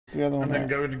The other one. And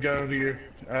then go to your.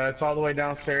 It's all the way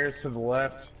downstairs to the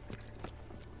left.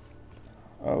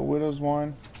 Widow's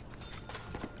Wine.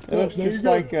 It Oh, looks there just you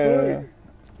go. like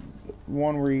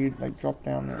one where you like drop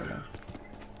down there.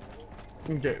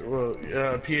 Okay, well,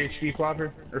 PhD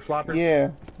flopper or flopper.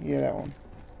 Yeah, that one.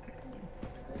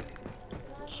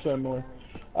 Similar.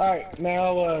 All right,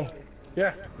 now,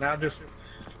 yeah, now just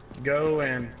go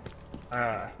and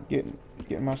Get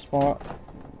my spot.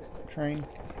 Train.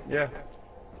 yeah.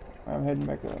 I'm heading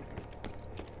back up.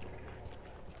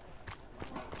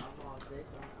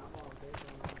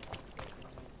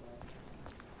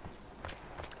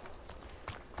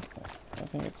 I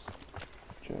think it's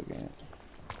Gigant.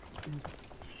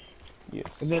 Yes.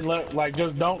 And then like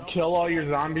just don't kill all your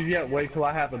zombies yet. Wait till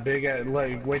I have a big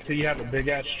wait till you have a big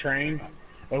ass train.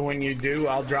 And when you do,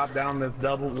 I'll drop down this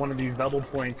one of these double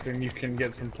points, and you can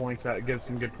get some points out. Get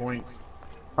some good points.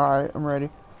 All right, I'm ready.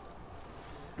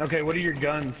 Okay, what are your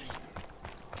guns?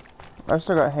 I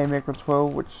still got Haymaker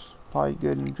 12, which is probably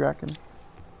good in Draken.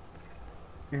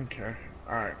 Okay,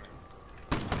 all right.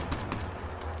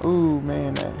 Ooh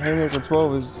man, that Haymaker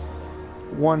 12 is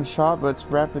one shot, but it's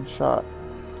rapid shot.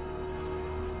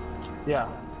 Yeah.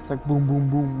 It's like boom, boom,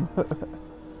 boom.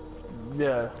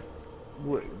 Yeah.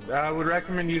 I would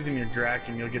recommend using your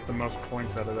Draken. You'll get the most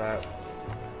points out of that.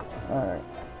 Alright.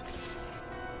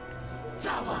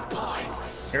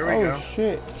 Here we go. Oh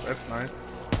shit. That's nice.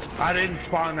 I didn't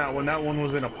spawn that one. That one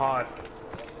was in a pot.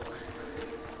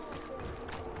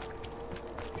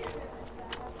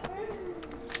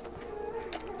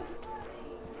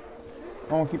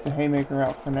 I want to keep the Haymaker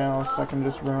out for now so I can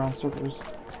just run around circles.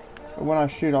 But when I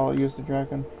shoot, I'll use the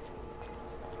Draken.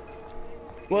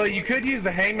 Well, you could use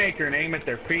the Haymaker and aim at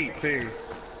their feet, too.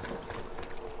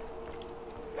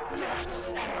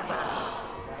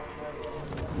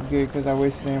 Good, because I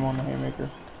wasted aim on the Haymaker.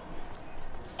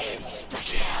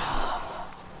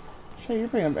 Shit, you're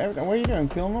picking up everything. What are you doing,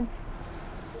 killing them?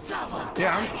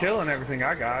 Yeah, I'm killing everything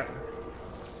I got.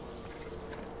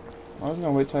 I was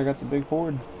gonna wait till I got the big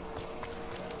horde.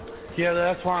 Yeah,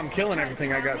 that's why I'm killing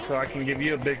everything I got, so I can give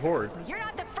you a big horde. You're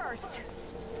not the first.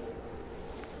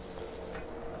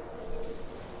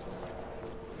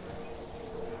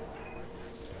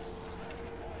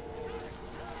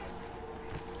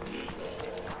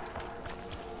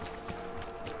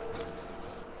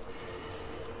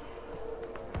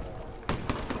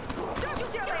 Don't you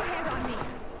dare lay a hand on me.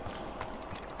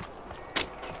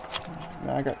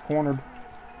 Now I got cornered.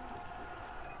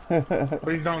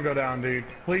 Please don't go down, dude.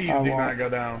 Please do not go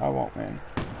down. I won't, man.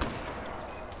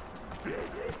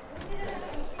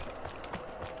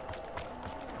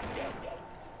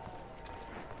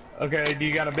 Okay, do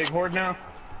you got a big horde now?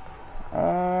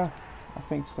 I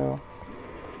think so.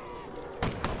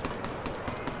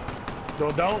 So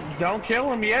don't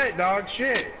kill him yet, dog.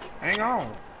 Shit. Hang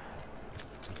on.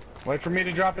 Wait for me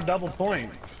to drop a double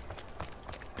points.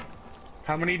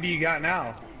 How many do you got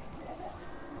now?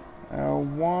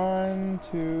 1,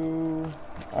 2.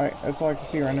 That's all I can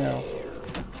see right now.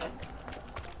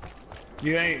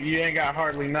 You ain't got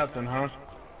hardly nothing, huh?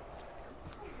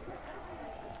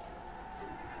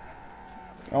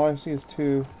 All I see is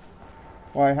 2.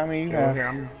 Why? How many you have? Here,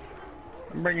 I'm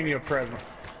bringing you a present.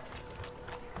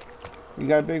 You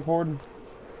got a big horde?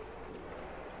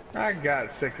 I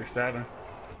got 6 or 7.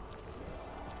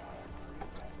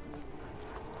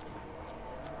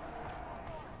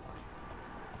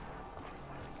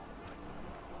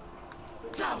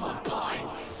 Double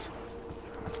points.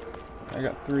 I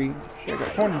got 3. Shit, I got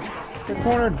cornered. Get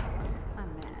cornered.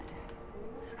 I'm mad.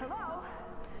 Hello?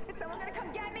 Is someone gonna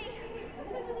come get me?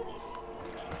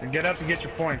 And get up and get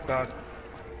your points, dog.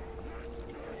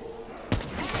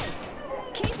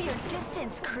 Keep your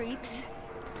distance, creeps.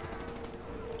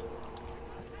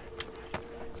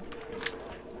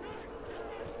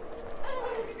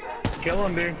 Kill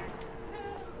him, dude.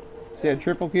 See a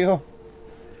triple kill?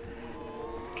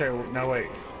 Okay, now wait.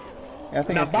 Yeah, I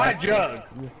think Now it's buy last Jug.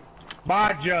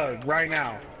 Buy Jug right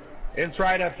now. It's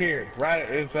right up here. Right,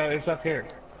 it's up here.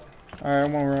 Alright,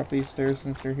 I'm gonna run up these stairs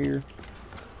since they're here.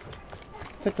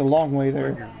 Took the long way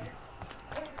there.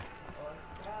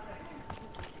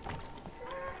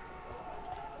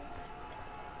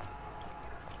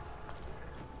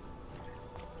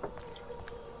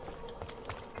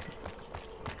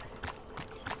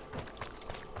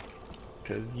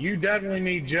 Because you definitely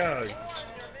need Jug.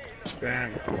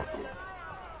 Bang.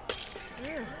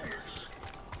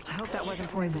 I hope that wasn't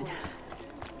poison.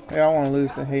 Yeah, I want to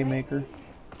lose the Haymaker.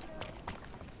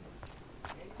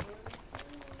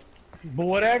 But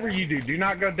whatever you do, do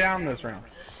not go down this round.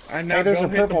 And now Hey, there's go a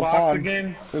hit the purple box pod.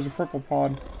 again. There's a purple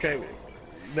pod. Okay,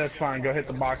 that's fine. Go hit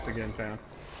the box again, fam.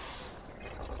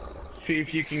 See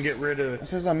if you can get rid of It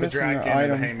says I'm the missing drag the can and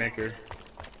the item. haymaker.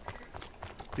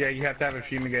 Yeah, you have to have a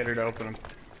fumigator to open them.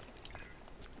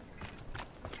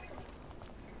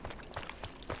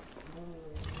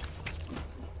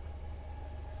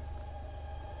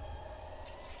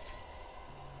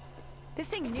 This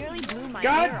thing nearly blew my ear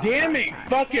God off damn last it! time.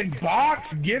 Fucking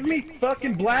box! Give me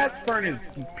fucking blast furnace,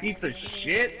 you piece of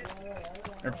shit!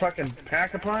 Or fucking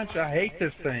pack-a-punch? I hate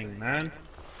this thing, man.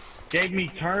 Gave me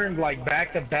turned like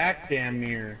back-to-back damn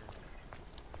near.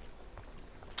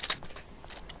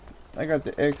 I got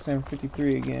the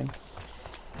XM53 again.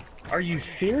 Are you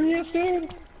serious,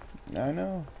 dude? I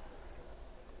know.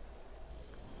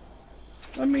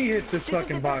 Let me hit this This is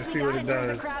fucking the box, best we see what got it in terms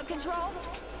does. of crowd control.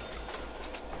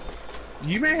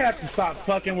 You may have to stop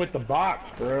fucking with the box,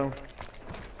 bro.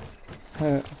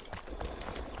 You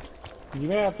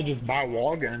may have to just buy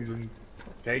wall guns and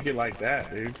take it like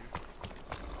that, dude.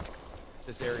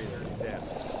 This area is condemned.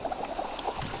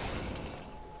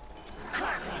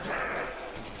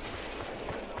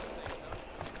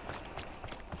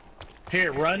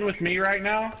 Here, run with me right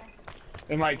now,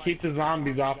 and like keep the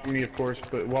zombies off of me, of course.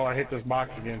 But while I hit this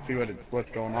box again, see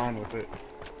what's going on with it.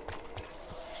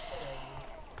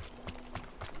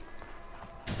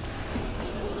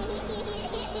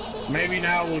 Maybe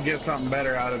now we'll get something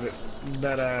better out of it.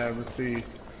 But let's see.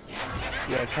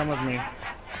 Yeah, come with me.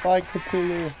 Like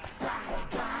Cthulhu.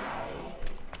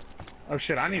 Oh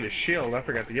shit, I need a shield. I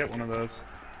forgot to get one of those.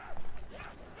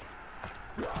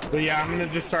 But yeah, I'm gonna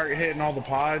just start hitting all the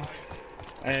pods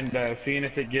and seeing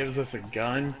if it gives us a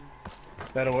gun.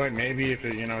 That way, maybe if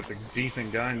it, you know, it's a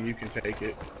decent gun, you can take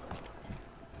it.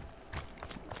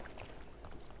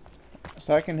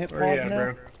 So I can hit Where pod you at, now?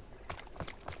 bro?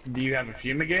 Do you have a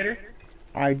fumigator?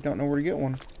 I don't know where to get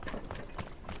one.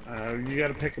 You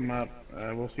gotta pick them up.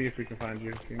 We'll see if we can find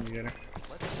you a fumigator.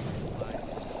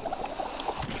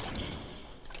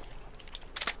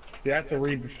 That's a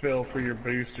refill for your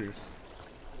boosters.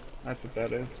 That's what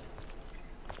that is.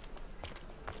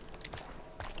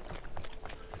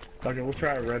 Okay, we'll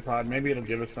try a red pod. Maybe it'll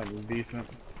give us something decent.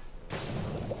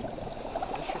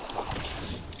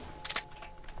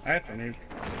 That's a nuke.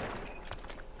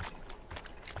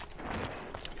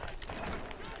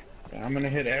 Yeah, I'm gonna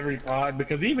hit every pod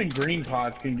because even green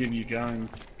pods can give you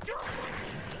guns.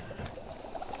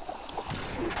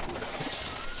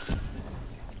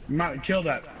 You might kill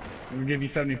that. It'll give you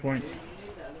 70 points.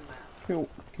 Kill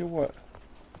what?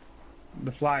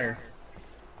 The flyer.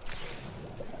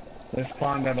 They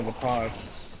spawned out of the pod.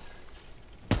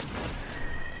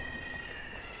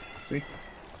 See?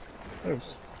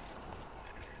 Oops.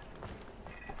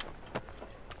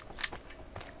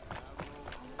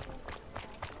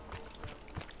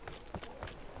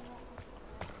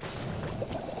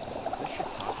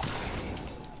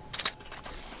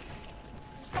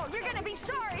 Oh, you're gonna be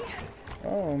sorry.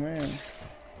 Oh man.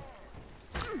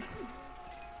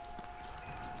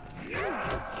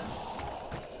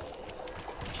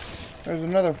 There's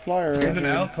another flyer. Here's right an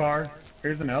here. L car.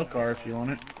 Here's an L car if you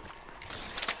want it.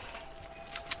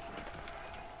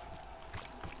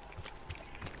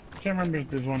 Can't remember if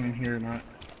there's one in here or not.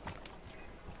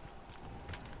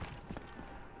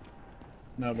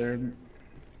 No, there isn't.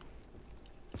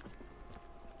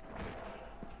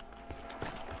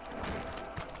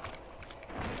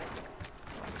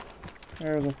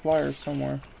 There's a flyer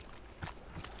somewhere.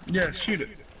 Yeah, shoot it.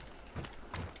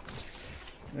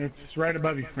 It's right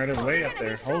above you, right over way up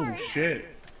there. Holy shit.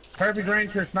 Perfect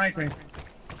range for sniping.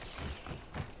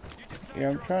 Yeah,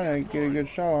 I'm trying to get a good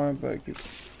shot on it, but it keeps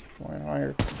flying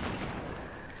higher.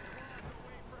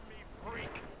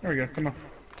 There we go, come on.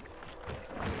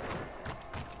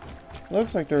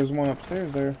 Looks like there's one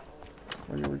upstairs there,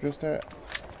 where you were just at.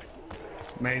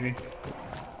 Maybe.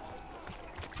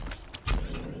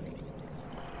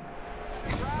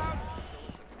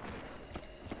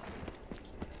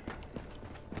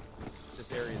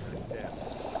 This area is condemned.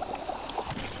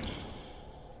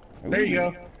 There you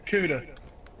go. Cuda.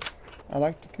 I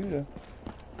like the Cuda.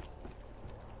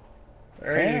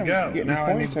 There Damn, you go. getting Now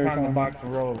I need points to every find the time. box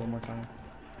and roll it one more time.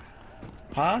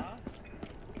 Huh?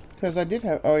 Because I did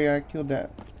have. Oh yeah, I killed that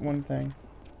one thing.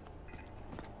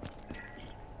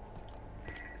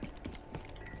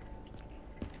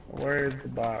 Where's the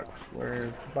box?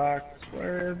 Where's the box?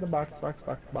 Where's the box?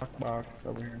 Box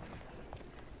over here.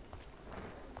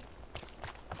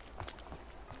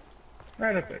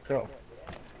 Right up there, go.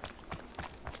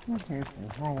 Ooh,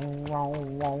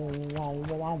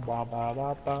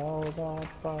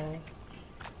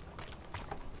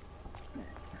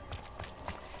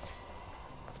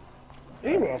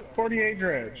 a 48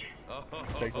 dredge.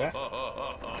 Take that. Now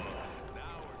we're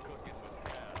cooking with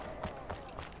gas.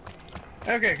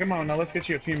 Okay, come on now. Let's get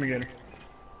you a fumigator.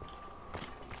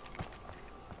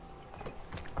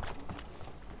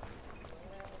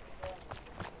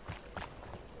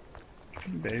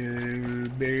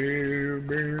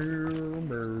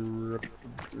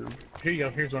 Here you go.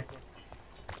 Here's one.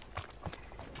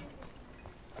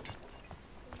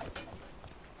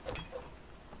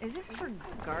 Is this for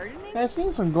gardening? Yeah, I've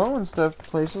seen some glowing stuff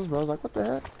places, but I was like, what the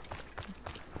heck?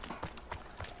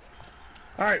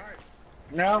 Alright.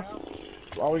 Now,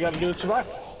 all we gotta do is survive.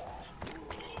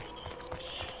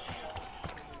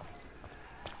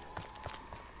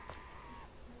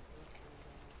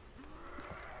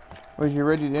 Was you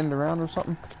ready to end the round or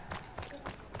something?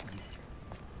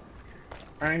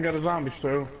 I ain't got a zombie,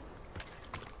 so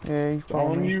Yeah, you it's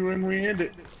told on me. you when we end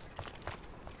it.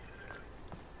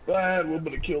 I had a little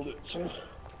bit of killed it, so.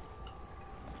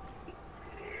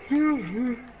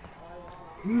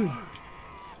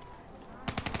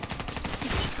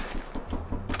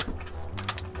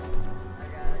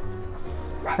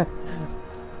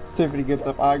 Tiffany gets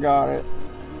up, I got it.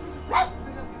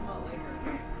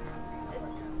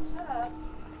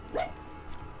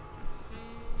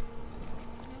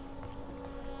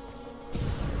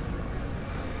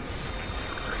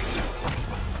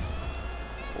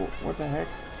 What the heck?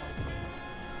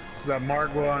 Is that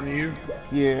Margwa on you?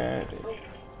 Yeah.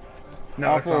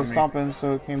 No, it's Alpha on was me. stomping,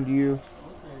 so it came to you.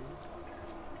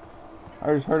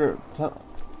 I just heard it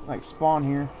like spawn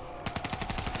here.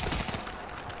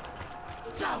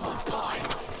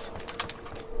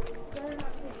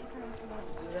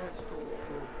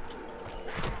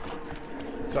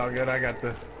 It's all good. I got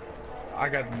the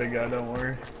big guy. Don't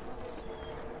worry.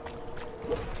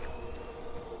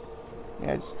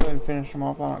 Yeah, just go ahead and finish them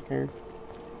off. I don't care.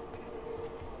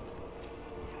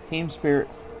 Team spirit.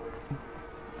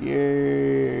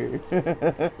 Yay!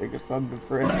 I guess I'm the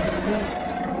friend.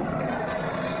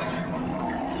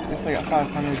 Guess I got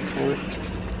 500 for it.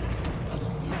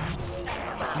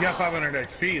 You got 500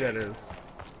 XP. That is.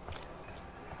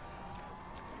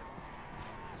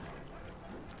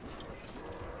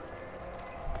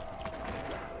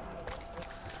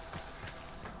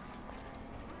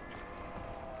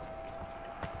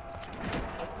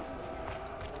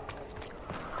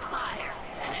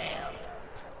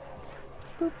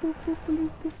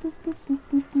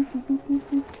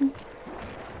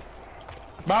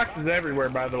 Boxes everywhere,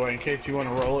 by the way, in case you want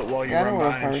to roll it while you Yeah, I know run where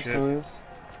a by fire and shit. still is.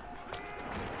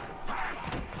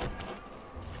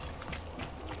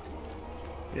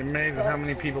 You're amazed at how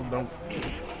many people don't.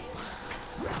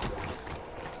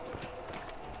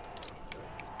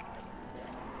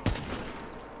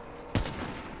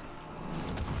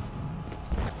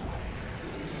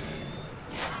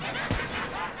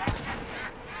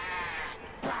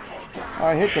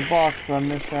 I hit the box, but I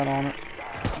missed out on it.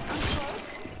 I'm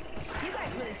close. You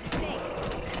guys really stink.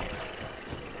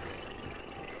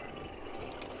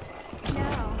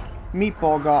 Now,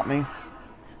 Meatball got me.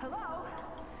 hello?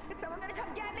 Is someone gonna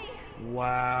come get me?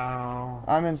 Wow.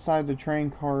 I'm inside the train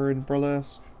car in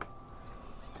Burlesque.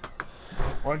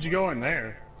 Why'd you go in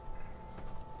there?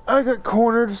 I got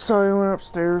cornered, so I went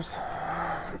upstairs.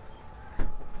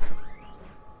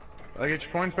 I get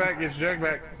your points back, get your jug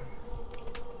back.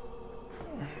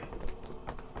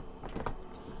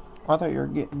 I thought you were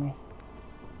getting me.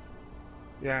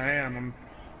 Yeah, I am. I'm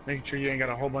making sure you ain't got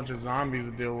a whole bunch of zombies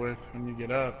to deal with when you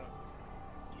get up.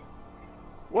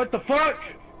 What the fuck?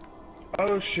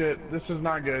 Oh shit, this is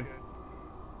not good.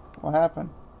 What happened?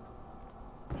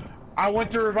 I went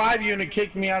to revive you and it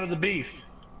kicked me out of the beast.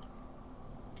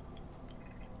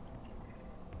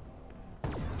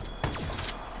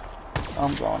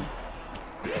 I'm gone.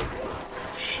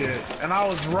 Shit. And I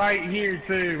was right here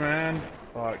too, man.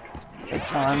 Fuck. It's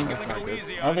time. That's not good.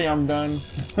 I think I'm done.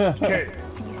 Okay,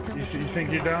 You still you think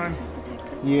you're done?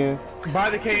 Yeah. By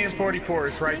the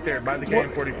KN-44, it's right there. By the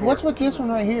KN-44. What's with this one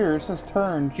right here? It says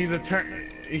turn. He's a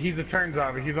turn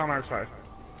zombie. He's on our side.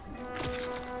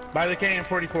 By the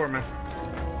KN-44, man.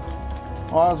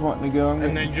 Oh, I was wanting to go. I'm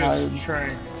And getting then tired. just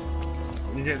train.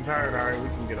 You're getting tired? Alright, we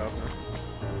can get off now.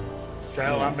 So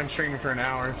hell, I've been streaming for an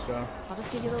hour, so. I'll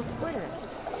just give you a little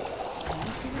squitters. And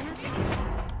we'll see what happens.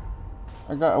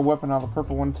 I got a weapon out of the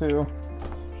purple one too.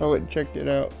 I went and checked it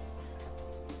out.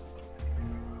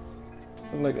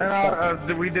 Look And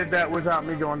at we did that without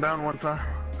me going down one time.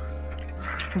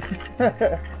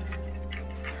 that.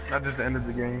 I just ended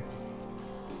the game.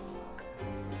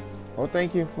 Well,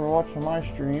 thank you for watching my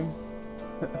stream.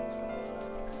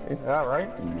 Yeah, right?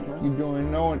 You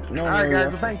doing no Alright guys,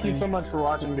 well, thank you so much for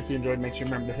watching. If you enjoyed, make sure you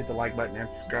remember to hit the like button and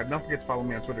subscribe. Don't forget to follow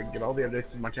me on Twitter to get all the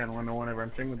updates to my channel and know whenever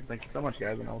I'm streaming. Thank you so much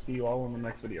guys, and I'll see you all in the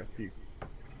next video. Peace.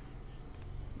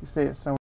 You say it so